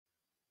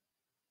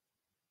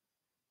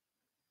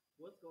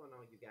What's going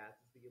on, you guys?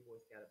 This is your boy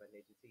Scouted by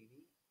Nature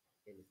TV,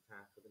 and it's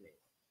time for the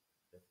next.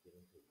 Let's get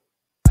into it.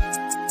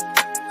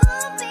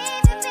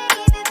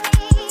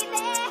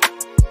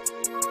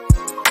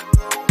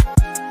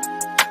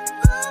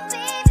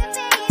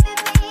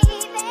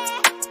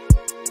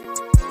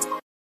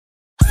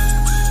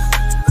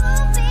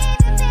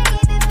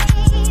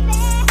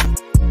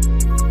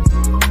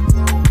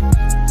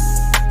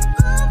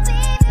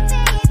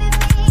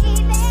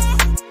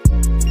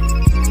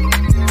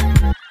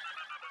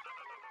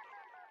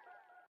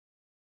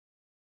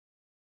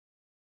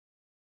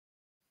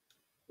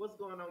 What's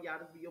going on, y'all?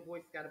 This is your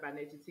boy Scotty by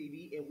Nature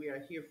TV, and we are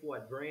here for a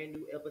brand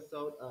new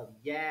episode of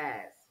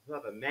Yes,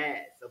 Brother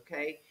Mass,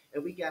 okay?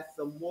 And we got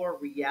some more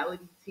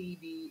reality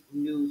TV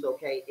news,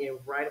 okay? And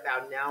right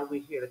about now,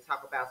 we're here to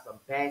talk about some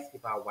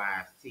basketball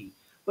wives tea.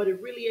 But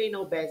it really ain't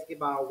no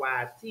basketball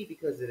wives tea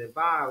because it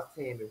involves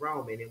Tammy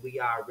Roman, and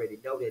we already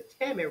know that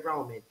Tammy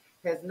Roman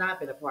has not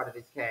been a part of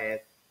this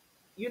cast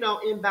in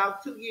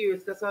about 2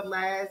 years, because her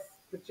last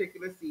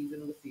particular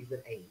season was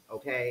season 8.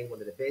 Okay, one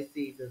of the best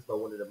seasons, but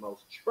one of the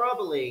most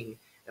troubling,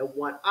 and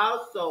one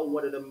of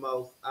the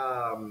most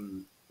I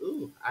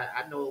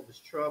know it was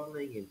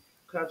troubling and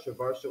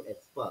controversial as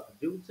fuck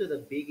due to the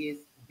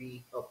biggest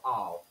beef of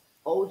all.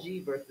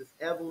 OG versus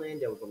Evelyn.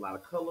 There was a lot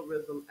of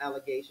colorism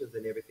allegations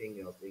and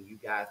everything else. And you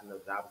guys know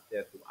that I was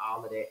there through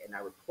all of that and I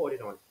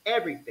reported on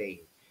everything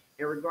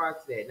in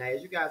regards to that. Now,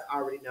 as you guys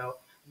already know,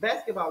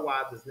 Basketball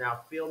Wives is now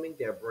filming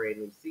their brand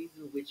new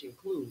season, which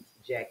includes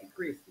Jackie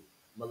Christie,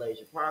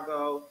 Malaysia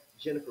Pargo,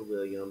 Jennifer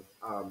Williams,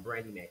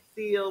 Brandy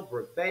McSeal,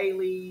 Brooke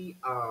Bailey,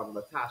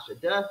 Latasha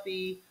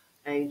Duffy,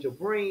 Angel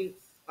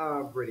Brinks,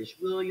 British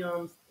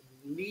Williams,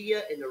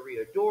 Nia and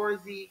Maria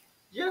Dorsey,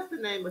 just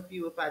to name a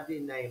few if I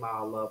didn't name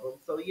all of them.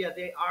 So, yeah,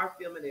 they are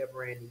filming their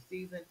brand new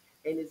season,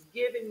 and it's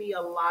giving me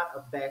a lot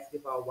of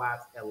Basketball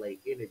Wives LA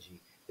energy,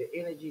 the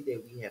energy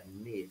that we have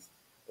missed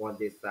on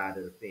this side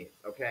of the fence,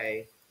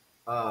 okay?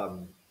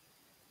 Um,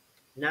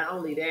 Not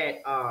only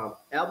that,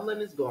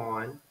 Evelyn is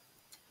gone,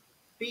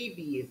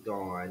 Phoebe is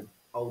gone,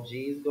 OG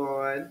is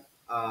gone.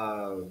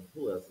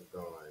 Who else is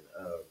gone?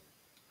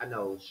 I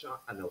know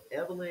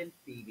Evelyn,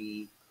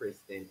 Phoebe,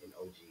 Kristen, and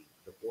OG.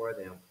 The four of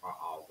them are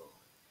all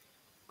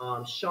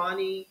gone.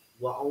 Shaunie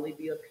will only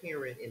be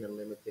appearing in a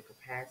limited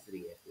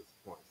capacity at this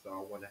point, so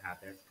I wonder how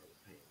that's going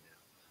to pan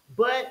out.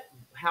 But,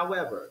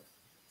 however,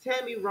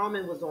 Tammy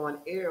Roman was on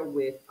air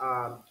with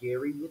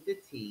Gary with the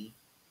T,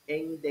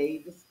 and they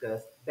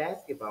discussed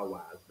basketball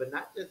wives, but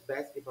not just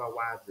basketball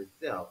wives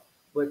itself.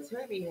 But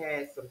Tammy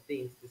had some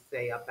things to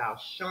say about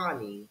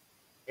Shaunie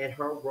and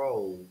her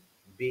role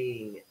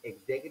being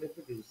executive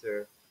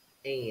producer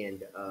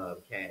and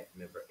cast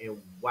member, and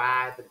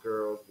why the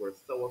girls were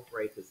so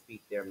afraid to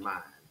speak their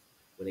minds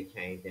when it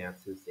came down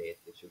to said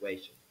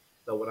situation.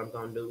 So what I'm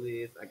gonna do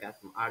is I got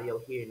some audio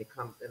here, and it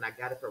comes, and I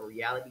got it from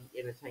Reality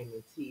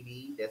Entertainment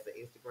TV. That's an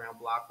Instagram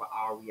blog for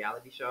all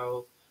reality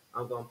shows.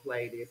 I'm gonna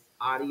play this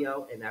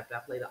audio, and after I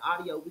play the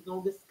audio, we're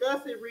gonna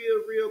discuss it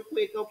real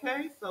quick,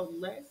 okay? So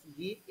let's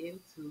get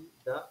into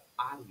the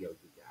audio,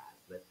 you guys.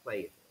 Let's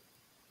play it.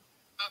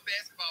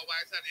 Basketball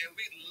wives, honey, and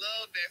we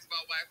love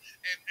basketball wives.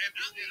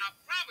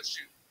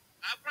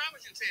 I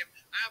promise you, Tim,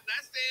 I'm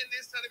not saying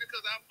this, honey,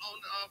 because I'm on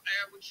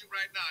air with you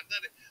right now. None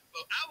of it.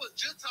 But I was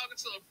just talking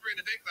to a friend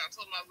today because I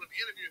told them I was going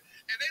to interview,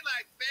 and they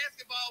like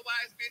basketball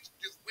wives, bitch,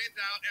 just went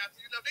down after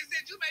they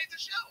said you made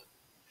the show.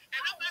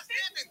 And I'm not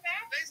saying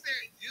that. They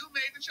said you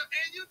made the show,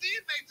 and you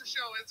did make the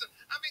show. And so,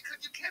 I mean,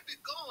 because you kept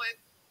it going,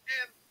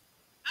 and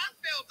I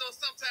felt though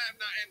sometimes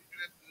now, and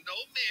no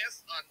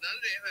mess or none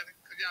of that,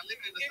 because y'all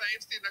living in the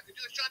same state now, because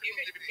you and Shaunie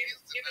was living in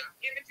Houston now.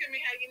 Give it to me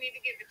how you need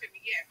to give it to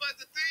me, yes.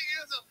 But the thing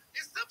is,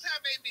 it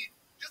sometimes made me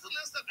just a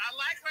little something. I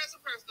like her as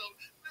a person, though.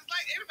 It's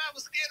like everybody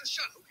was scared of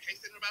Shaunie. Who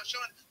can't say nothing about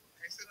Shaunie? Who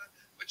can't say nothing?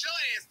 But your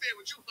ass said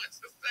what you want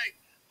to say.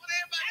 But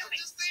everybody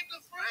just seemed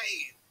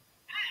afraid.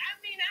 I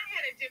mean, I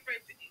had a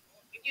different,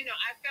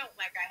 I felt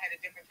like I had a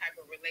different type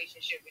of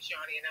relationship with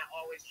Shaunie, and I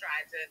always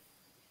tried to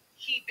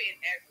keep it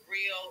as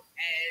real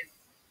as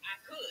I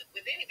could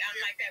with anybody.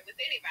 I'm like that with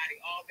anybody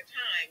all the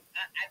time.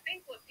 I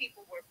think what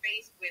people were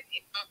faced with,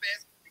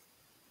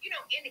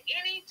 in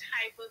any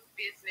type of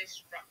business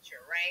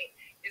structure, right?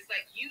 It's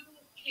like you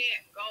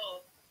can't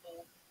go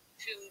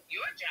to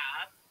your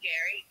job,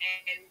 Gary,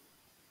 and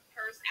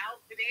curse out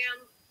the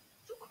damn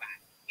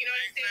supervisor. You know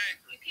what I'm saying?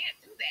 You can't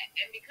do that.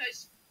 And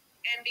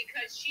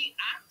because she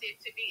opted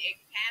to be a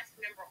cast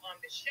member on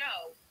the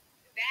show,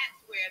 that's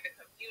where the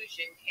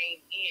confusion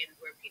came in,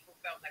 where people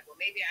felt like, well,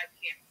 maybe I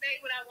can't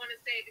say what I want to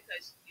say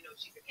because,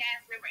 she's a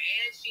cast member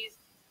and she's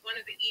one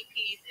of the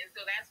EPs. And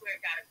so that's where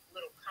it got a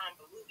little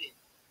convoluted.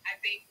 I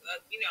think,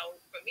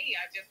 for me,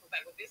 I just was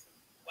like, well, this is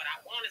what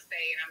I want to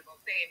say, and I'm going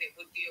to say it, and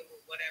we'll deal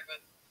with whatever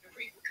the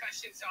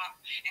repercussions are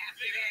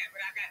after that.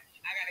 But I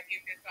got to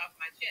get this off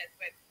my chest.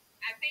 But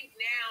I think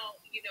now,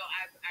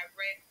 I've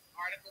read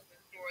articles and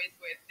stories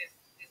where this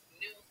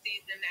new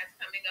season that's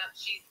coming up,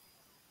 she's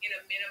in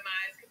a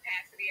minimized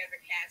capacity as a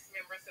cast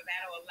member, so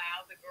that'll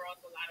allow the girls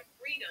a lot of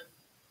freedom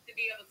to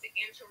be able to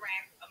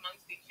interact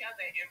amongst each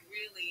other and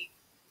really,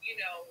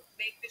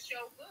 make the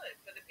show good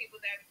for the people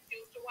that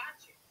choose to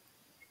watch it.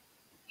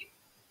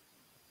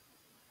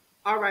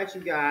 All right,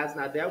 you guys.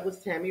 Now that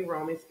was Tammy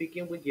Roman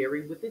speaking with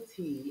Gary with the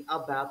T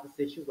about the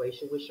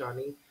situation with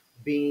Shaunie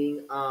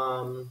being,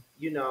 a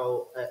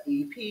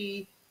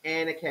EP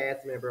and a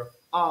cast member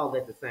all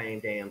at the same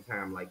damn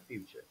time, like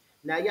Future.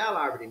 Now y'all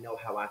already know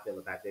how I feel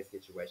about that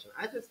situation.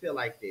 I just feel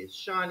like this,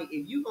 Shaunie.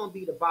 If you gonna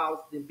be the boss,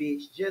 then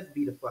bitch, just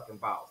be the fucking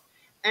boss.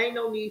 Ain't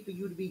no need for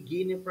you to be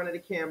getting in front of the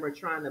camera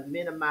trying to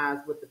minimize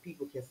what the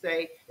people can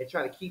say and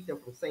try to keep them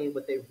from saying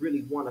what they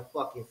really want to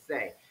fucking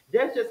say.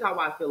 That's just how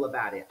I feel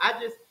about it.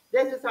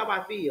 That's just how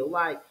I feel.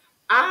 Like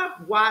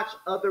I've watched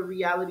other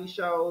reality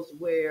shows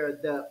where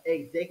the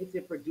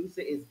executive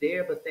producer is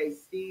there, but they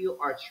still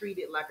are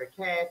treated like a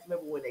cast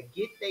member when they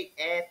get their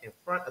ass in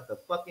front of the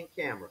fucking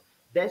camera.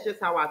 That's just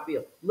how I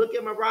feel. Look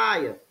at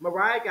Mariah.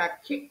 Mariah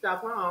got kicked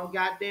off her own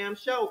goddamn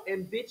show,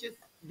 and bitches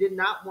did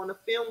not want to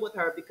film with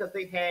her because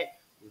they had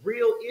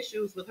real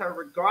issues with her,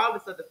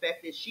 regardless of the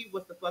fact that she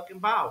was the fucking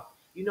boss.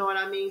 You know what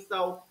I mean?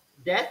 So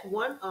that's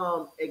one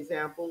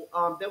example.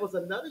 There was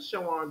another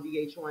show on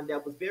VH1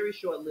 that was very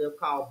short lived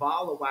called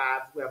Baller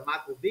Wives, where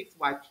Michael Vick's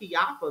wife,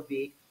 Kiapa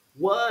Vick,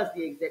 was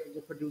the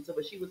executive producer,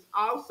 but she was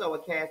also a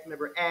cast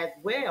member as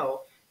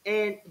well.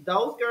 And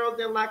those girls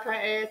didn't like her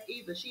ass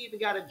either. She even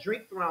got a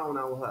drink thrown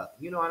on her.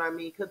 You know what I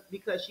mean?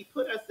 Because she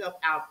put herself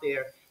out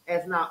there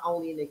as not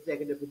only an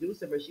executive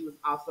producer, but she was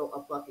also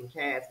a fucking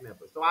cast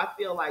member. So I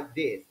feel like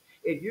this.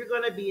 If you're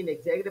gonna be an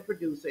executive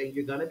producer and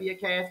you're gonna be a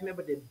cast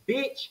member, then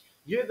bitch,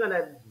 you're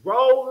gonna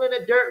roll in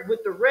the dirt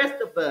with the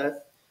rest of us,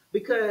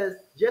 because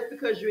just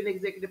because you're an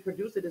executive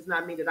producer does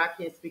not mean that I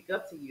can't speak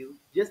up to you.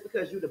 Just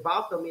because you're the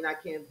boss don't mean I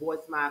can't voice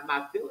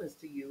my feelings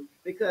to you.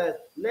 Because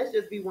let's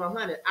just be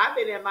 100. I've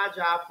been at my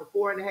job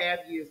for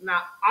 4.5 years.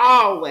 Not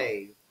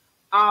always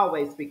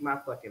speak my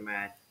fucking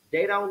mind.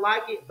 They don't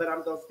like it, but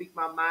I'm gonna speak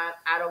my mind.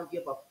 I don't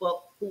give a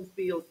fuck who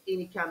feels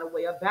any kind of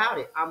way about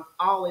it. I'm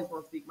always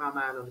gonna speak my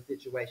mind on the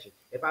situation.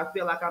 If I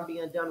feel like I'm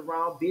being done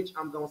wrong, bitch,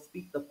 I'm gonna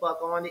speak the fuck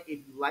on it. If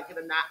you like it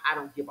or not, I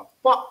don't give a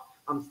fuck.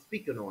 I'm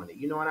speaking on it.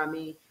 You know what I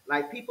mean?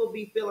 Like people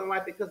be feeling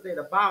like because they're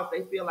the boss,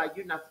 they feel like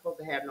you're not supposed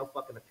to have no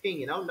fucking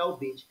opinion. Oh no,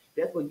 bitch.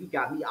 That's when you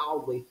got me all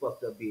the way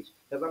fucked up, bitch.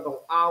 Because I'm gonna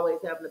always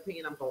have an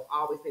opinion. I'm gonna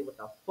always say what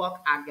the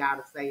fuck I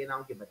gotta say, and I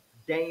don't give a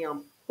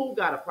damn who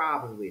got a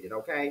problem with it,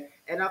 okay?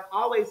 And I've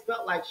always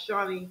felt like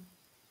Shaunie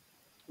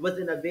was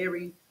in a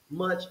very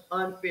much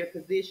unfair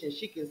position.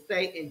 She can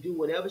say and do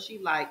whatever she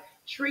like,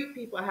 treat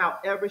people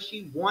however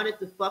she wanted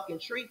to fucking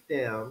treat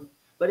them.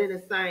 But in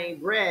the same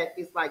breath,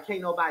 it's like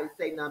can't nobody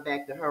say nothing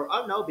back to her.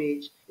 Oh no,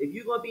 bitch. If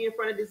you gonna be in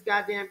front of this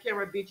goddamn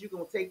camera, bitch, you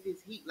gonna take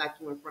this heat like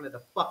you in front of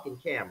the fucking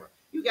camera.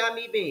 You got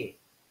me bent.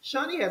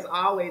 Shani has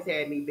always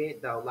had me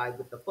bent though, like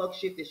with the fuck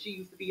shit that she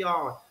used to be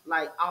on,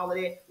 like all of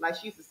that. Like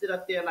she used to sit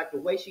up there, like the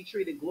way she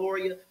treated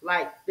Gloria,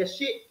 like the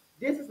shit.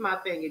 This is my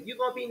thing. If you're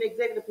gonna be an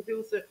executive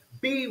producer,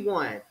 be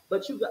one.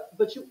 But you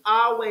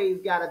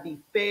always gotta be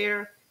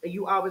fair, and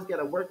you always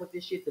gotta work with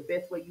this shit the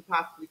best way you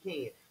possibly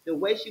can. The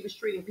way she was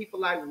treating people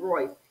like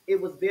Royce, it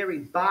was very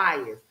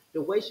biased.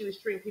 The way she was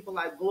treating people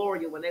like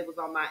Gloria when they was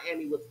on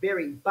Miami was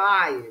very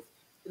biased.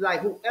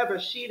 Like whoever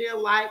she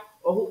didn't like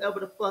or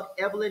whoever the fuck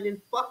Evelyn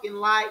didn't fucking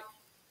like,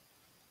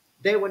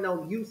 they were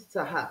no use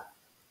to her.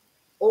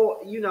 Or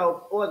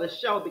the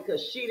show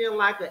because she didn't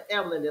like her,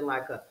 Evelyn didn't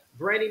like her.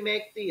 Brandy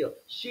McSteele,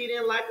 she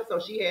didn't like her, so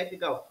she had to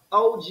go.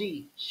 OG,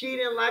 she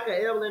didn't like her,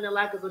 Evelyn didn't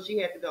like her, so she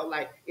had to go.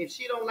 Like, if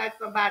she don't like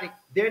somebody,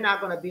 they're not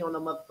gonna be on the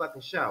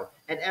motherfucking show.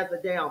 And as a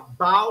damn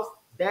boss,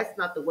 that's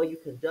not the way you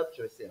conduct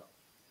yourself.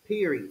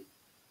 Period.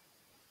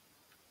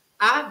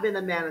 I've been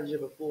a manager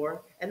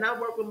before, and I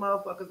work with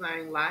motherfuckers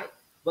I ain't like,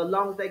 but as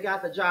long as they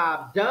got the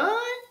job done,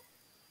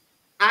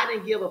 I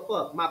didn't give a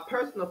fuck. My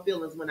personal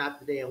feelings went out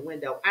the damn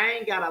window. I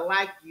ain't gotta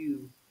like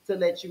you to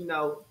let you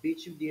know,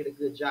 bitch, you did a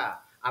good job.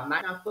 I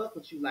might not fuck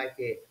with you like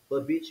that,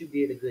 but bitch, you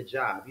did a good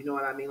job. You know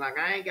what I mean? Like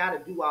I ain't gotta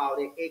do all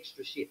that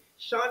extra shit.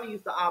 Shawnee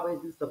used to always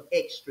do some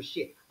extra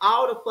shit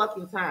all the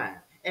fucking time.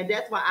 And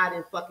that's why I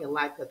didn't fucking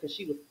like her, because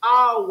she was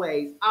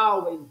always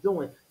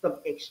doing some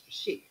extra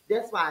shit.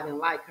 That's why I didn't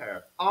like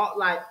her. All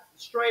like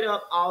straight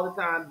up all the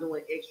time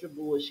doing extra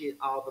bullshit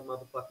all the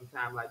motherfucking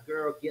time. Like,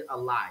 girl, get a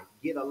life.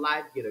 Get a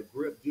life, get a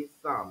grip, get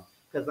some.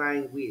 Cause I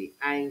ain't with it.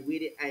 I ain't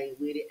with it, I ain't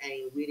with it, I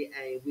ain't with it,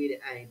 I ain't with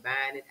it, I ain't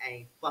buying it, I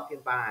ain't fucking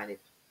buying it.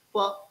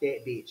 Fuck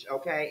that bitch,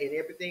 okay? And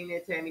everything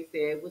that Tammy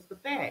said was the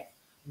facts.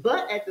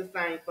 But at the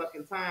same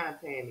fucking time,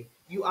 Tammy,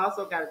 you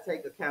also got to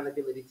take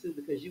accountability too,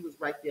 because you was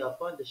right there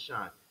up under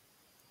Shawnee.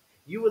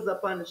 You was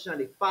up under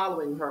Shunny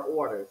following her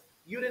orders.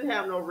 You didn't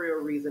have no real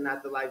reason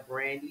not to like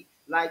Brandy.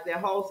 Like that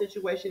whole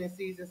situation in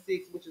season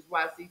 6, which is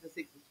why season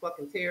 6 was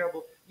fucking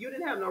terrible. You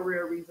didn't have no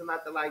real reason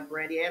not to like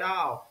Brandy at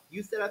all.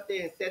 You sat up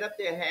there,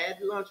 had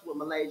lunch with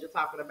Malaysia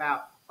talking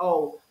about,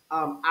 oh,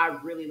 I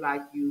really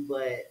like you,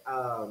 but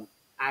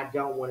I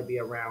don't want to be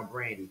around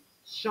Brandy.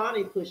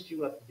 Shawnee pushed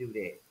you up to do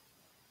that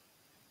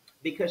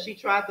because she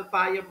tried to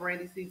fire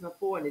Brandy season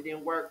 4 and it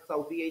didn't work.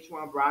 So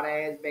VH1 brought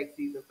her ass back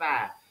season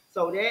 5.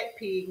 So that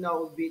pig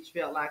nosed bitch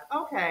felt like,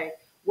 okay,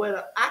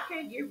 Well, I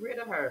can't get rid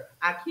of her.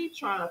 I keep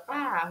trying to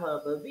fire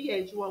her, but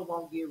VH1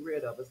 won't get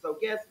rid of her. So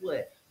guess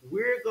what?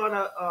 We're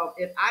gonna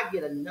if I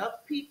get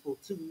enough people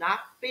to not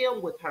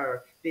film with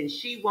her, then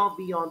she won't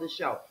be on the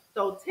show.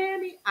 So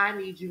Tammy, I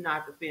need you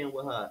not to film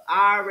with her.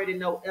 I already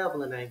know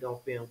Evelyn ain't gonna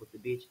film with the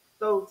bitch.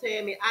 So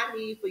Tammy, I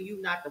need for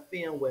you not to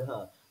film with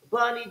her.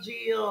 Bunny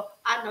Jill,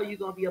 I know you're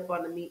gonna be up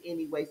under me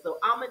anyway, so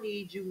I'ma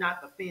need you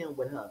not to film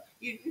with her.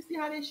 You see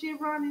how that shit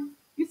running?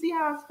 You see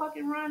how it's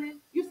fucking running?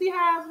 You see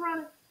how it's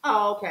running?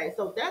 Oh, okay.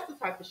 So that's the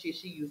type of shit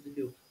she used to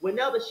do.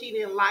 Whenever she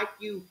didn't like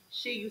you,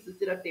 she used to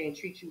sit up there and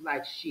treat you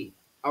like shit.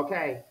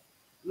 Okay?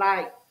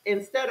 Like,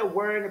 instead of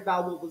worrying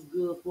about what was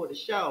good for the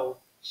show,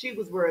 she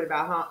was worried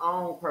about her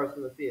own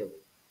personal feelings,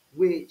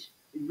 which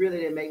really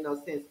didn't make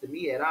no sense to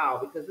me at all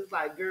because it's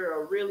like,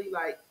 girl, really,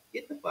 like,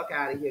 get the fuck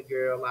out of here,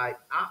 girl. Like,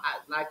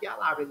 like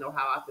y'all already know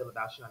how I feel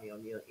about Shaunie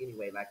O'Neal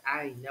anyway. Like,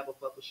 I ain't never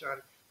fuck with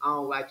Shaunie. I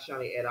don't like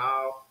Shaunie at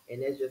all,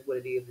 and that's just what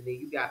it is. And then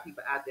you got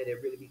people out there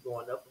that really be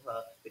going up for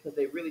her because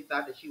they really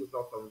thought that she was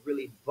on some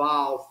really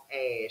boss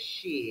ass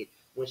shit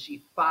when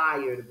she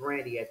fired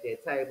Brandy at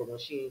that table when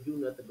she didn't do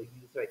nothing but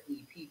use her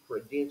EP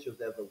credentials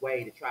as a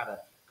way to try to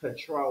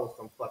control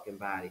some fucking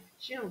body.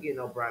 She don't get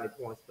no brownie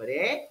points for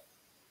that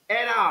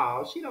at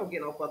all. She don't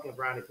get no fucking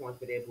brownie points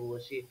for that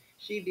bullshit.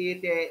 She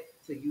did that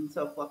to use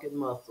her fucking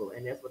muscle,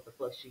 and that's what the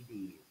fuck she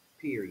did.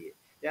 Period.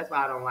 That's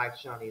why I don't like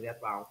Shaunie.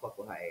 That's why I don't fuck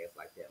with her ass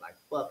like that. Like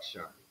fuck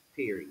Shaunie.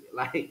 Period.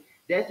 Like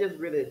that's just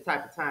really the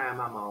type of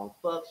time I'm on.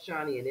 Fuck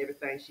Shaunie and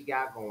everything she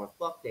got going.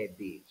 Fuck that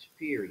bitch.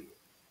 Period.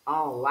 I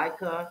don't like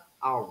her.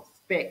 I don't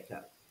respect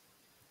her.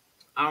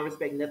 I don't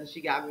respect nothing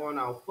she got going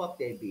on. Fuck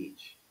that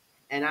bitch.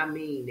 And I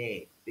mean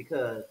that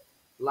because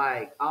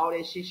like all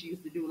that shit she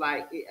used to do,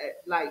 like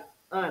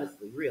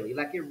honestly, really,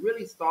 like it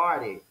really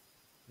started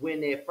when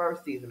that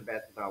first season of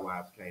Basketball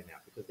Wives came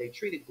out because they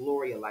treated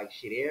Gloria like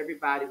shit.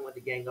 Everybody wanted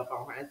to gang up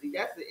on her, and see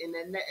that's the,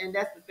 and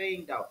that's the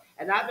thing though.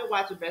 And I've been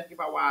watching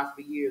Basketball Wives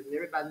for years, and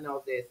everybody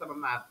knows that some of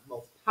my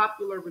most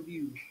popular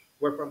reviews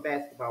were from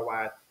Basketball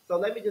Wives. So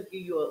let me just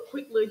give you a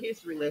quick little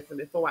history lesson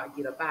before I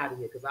get up out of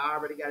here because I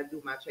already got to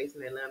do my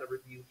Chasing Atlanta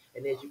review.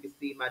 And as you can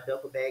see, my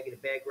duffel bag in the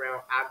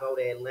background, I go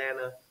to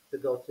Atlanta to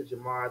go to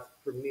Jamar's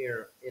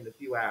premiere in a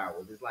few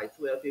hours. It's like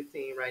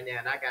 12:15 right now,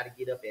 and I got to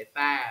get up at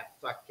 5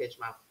 so I can catch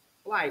my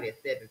flight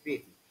at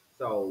 7:50.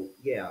 So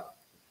yeah,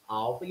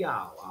 all for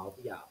y'all, all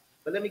for y'all.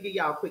 But let me give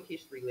y'all a quick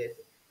history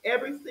lesson.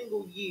 Every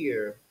single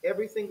year,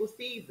 every single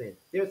season,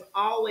 there's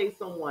always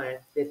someone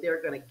that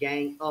they're gonna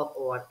gang up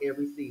on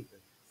every season.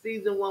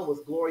 Season one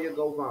was Gloria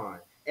Govan.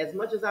 As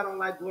much as I don't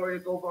like Gloria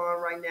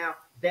Govan right now,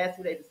 that's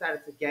who they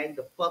decided to gang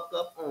the fuck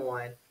up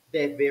on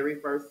that very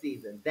first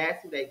season.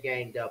 That's who they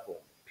ganged up on.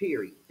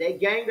 Period. They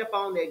ganged up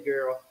on that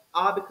girl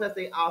all because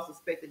they all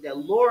suspected that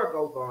Laura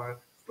Govan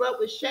slept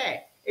with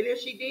Shaq. And if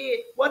she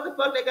did, what the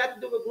fuck they got to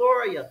do with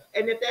Gloria?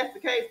 And if that's the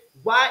case,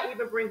 why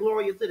even bring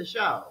Gloria to the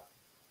show?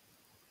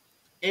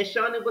 And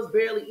Shauna was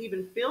barely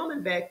even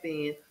filming back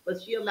then,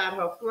 but she allowed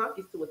her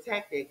flunkies to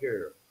attack that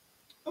girl.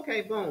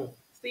 Okay, boom.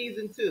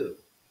 Season two.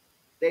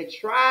 They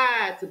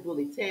tried to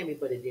bully Tami,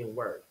 but it didn't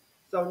work.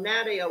 So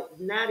now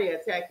they're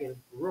attacking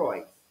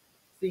Royce.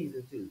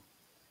 Season two.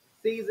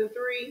 Season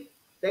three,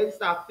 they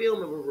stopped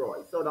filming with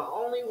Royce. So the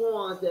only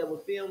ones that were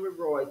filming with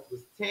Royce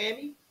was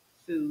Tami,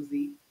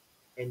 Susie,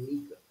 and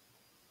Mika.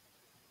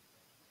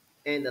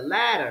 And the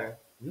latter,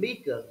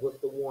 Mika, was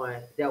the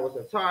one that was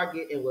a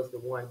target and was the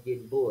one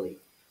getting bullied.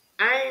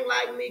 I ain't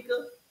like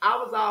Mika. I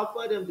was all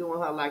for them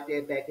doing her like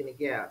that back in the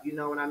gap. You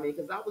know what I mean?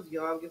 Because I was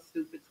young and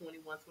stupid,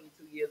 21,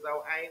 22 years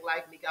old. I ain't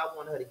like Mika. I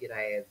wanted her to get her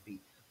ass beat.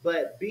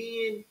 But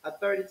being a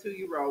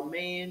 32-year-old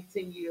man,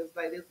 10 years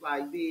later, it's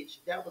like, bitch,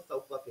 that was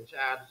so fucking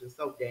childish and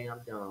so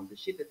damn dumb. The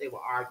shit that they were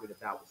arguing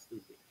about was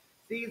stupid.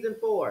 Season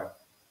four,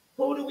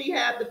 who do we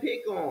have to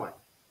pick on?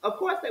 Of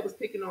course, they was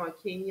picking on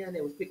Kenya and they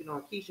was picking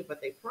on Keisha,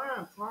 but their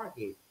prime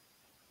target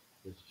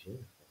was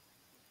Jennifer.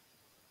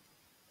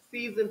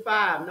 Season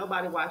five,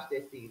 nobody watched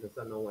that season,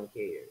 so no one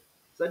cared.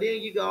 So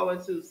then you go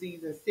into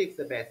season six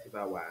of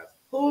Basketball Wives.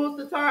 Who's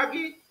the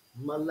target?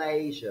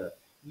 Malaysia.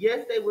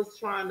 Yes, they was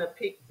trying to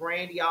pick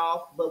Brandy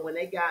off, but when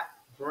they got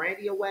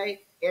Brandy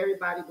away,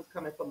 everybody was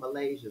coming for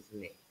Malaysia's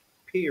neck.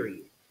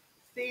 Period.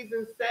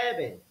 Season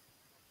seven,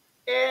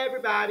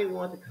 everybody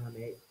wanted to come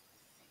at.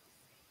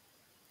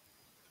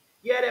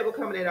 Yeah, they were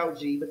coming at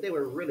OG, but they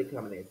were really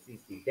coming at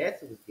CC.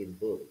 That's who was getting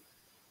bullied.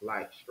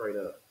 Like straight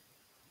up.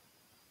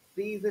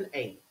 Season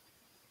 8.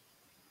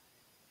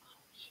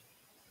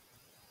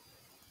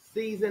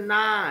 Season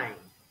 9.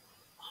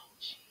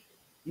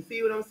 You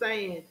see what I'm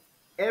saying?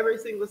 Every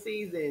single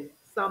season,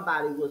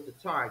 somebody was the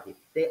target.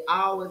 They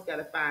always got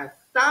to find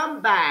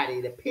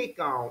somebody to pick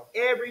on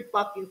every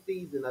fucking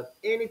season of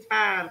any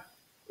time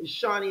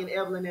Shaunie and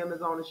Evelyn them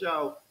is on the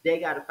show, they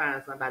got to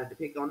find somebody to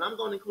pick on. I'm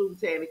going to include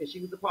Tami because she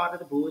was a part of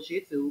the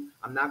bullshit too.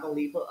 I'm not going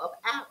to leave her up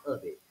out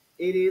of it.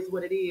 It is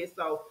what it is.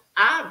 So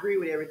I agree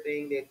with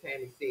everything that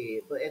Tami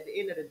said. But at the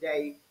end of the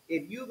day,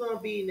 if you're gonna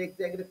be an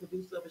executive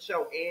producer of a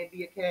show and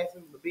be a cast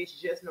member,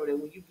 bitch, just know that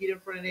when you get in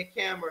front of that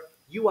camera,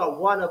 You are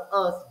one of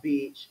us,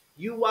 bitch.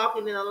 You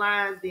walking in the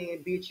lines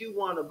then, bitch, you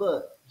one of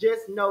us.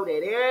 Just know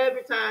that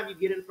every time you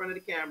get in front of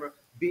the camera,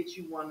 bitch,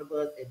 you one of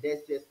us, and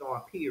that's just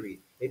on period.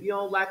 If you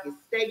don't like it,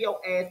 stay your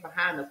ass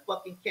behind the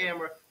fucking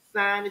camera,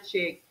 sign the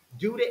checks,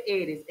 do the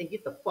edits, and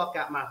get the fuck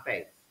out my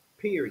face.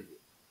 Period.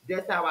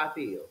 That's how I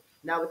feel.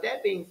 Now, with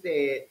that being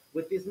said,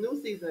 with this new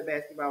season of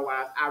Basketball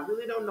Wives, I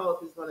really don't know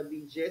if it's going to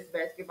be just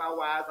Basketball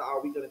Wives or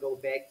are we going to go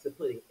back to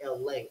putting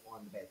LA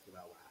on the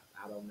Basketball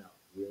Wives. I don't know.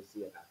 We'll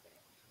see about that.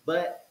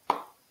 But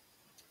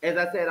as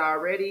I said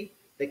already,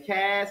 the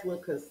cast will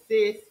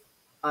consist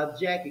of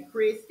Jackie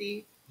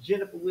Christie,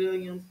 Jennifer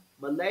Williams,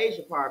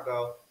 Malaysia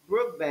Pargo,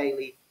 Brooke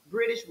Bailey,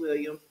 British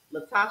Williams,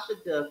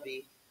 Latasha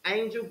Duffy,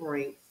 Angel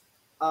Brinks,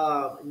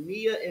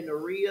 Nia and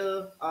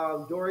Maria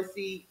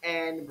Dorsey,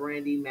 and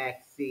Brandy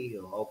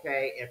Maxfield.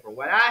 Okay, and from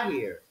what I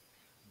hear,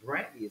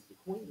 Brandy is the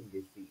queen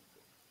this season.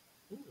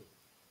 Hmm.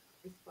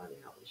 It's funny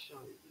how it's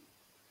Shaunie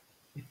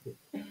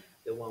be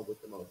the one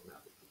with the most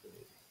knowledge.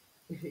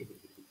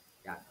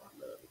 Y'all know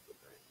I love Mr.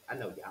 Brandy. I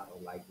know y'all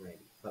don't like Brandy,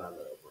 but I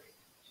love Brandy.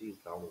 She's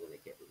the only one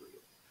that kept it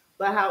real.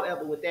 But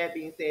however, with that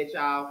being said,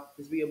 y'all,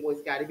 this be your boy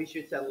Scotty. Be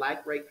sure to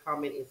like, rate,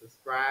 comment, and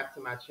subscribe to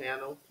my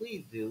channel.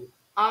 Please do.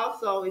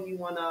 Also, if you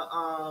want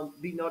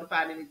to be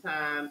notified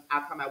anytime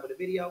I come out with a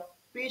video,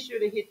 be sure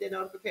to hit that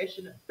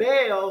notification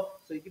bell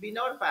so you can be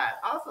notified.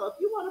 Also, if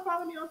you want to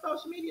follow me on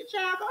social media,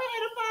 child, go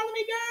ahead and follow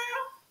me,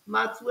 girl.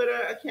 My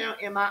Twitter account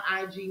and my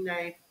IG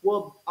name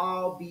will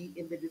all be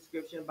in the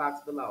description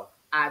box below.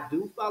 I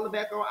do follow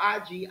back on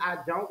IG. I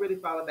don't really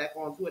follow back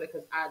on Twitter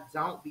because I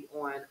don't be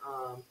on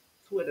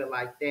Twitter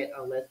like that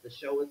unless the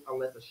show is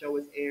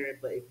airing.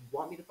 But if you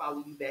want me to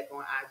follow you back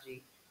on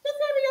IG, just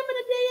hit me up in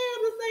the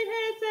DMs and say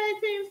hashtag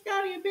Team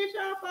Scotty and bitch,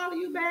 I'll follow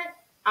you back.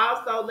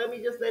 Also, let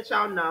me just let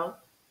y'all know,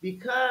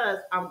 because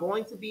I'm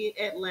going to be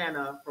in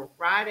Atlanta from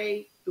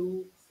Friday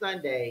through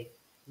Sunday,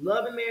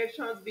 Love and Marriage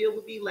Huntsville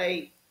will be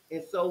late,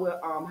 and so will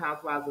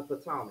Housewives of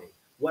Potomac.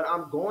 What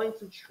I'm going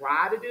to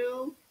try to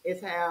do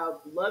is have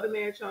Love and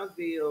Marriage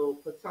Huntsville,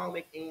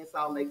 Potomac, and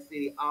Salt Lake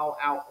City all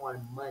out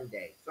on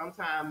Monday.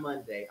 Sometime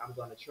Monday, I'm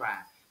going to try.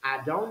 I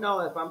don't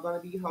know if I'm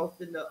going to be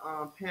hosting the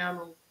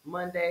panel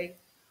Monday.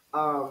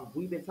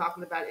 We've been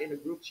talking about it in the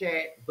group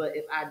chat, but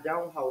if I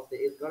don't host it,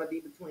 it's going to be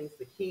between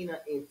Sakina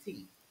and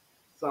T.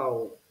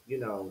 So,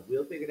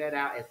 we'll figure that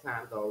out as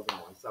time goes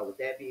on. So with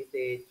that being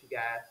said, you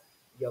guys,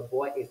 your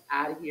boy is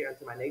out of here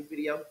until my next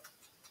video.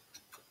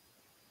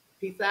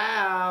 Peace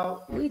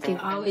out. We can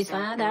always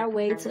find our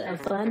way to a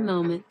fun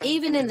moment,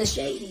 even in the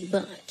shady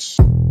bunch.